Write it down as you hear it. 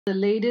The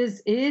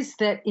latest is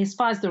that, as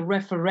far as the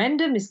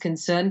referendum is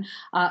concerned,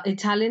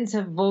 Italians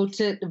have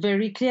voted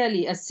very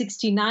clearly, a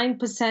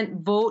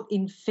 69% vote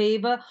in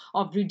favor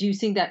of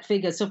reducing that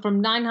figure. So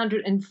from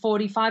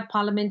 945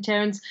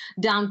 parliamentarians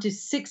down to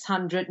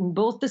 600 in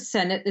both the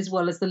Senate as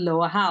well as the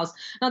lower house.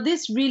 Now,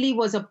 this really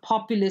was a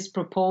populist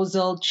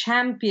proposal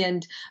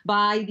championed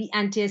by the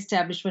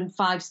anti-establishment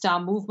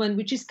Five-Star Movement,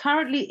 which is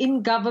currently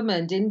in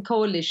government, in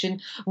coalition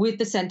with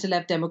the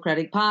centre-left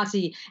Democratic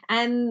Party.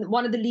 And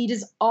one of the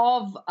leaders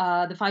of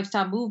the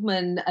Five-Star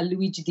Movement,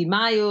 Luigi Di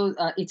Maio,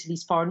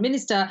 Italy's foreign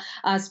minister,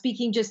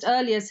 speaking just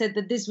earlier, said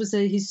that this was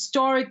a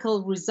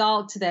historical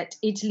result, that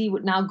Italy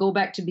would now go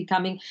back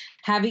to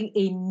having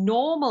a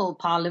normal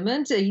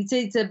parliament. He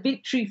says it's a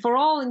victory for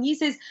all, and he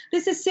says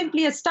this is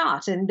simply a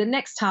start, and the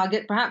next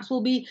target perhaps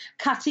will be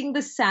cutting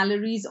the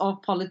salaries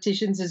of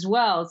politicians as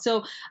well.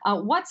 So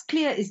what's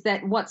clear is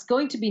that what's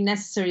going to be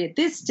necessary at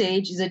this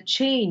stage is a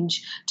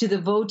change to the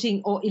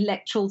voting or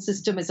electoral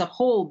system as a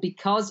whole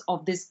because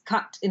of this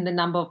cut in the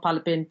number of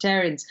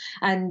parliamentarians.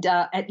 And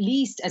at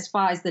least as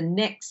far as the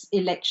next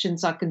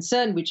elections are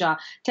concerned, which are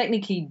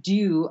technically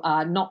due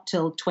not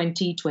till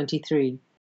 2023.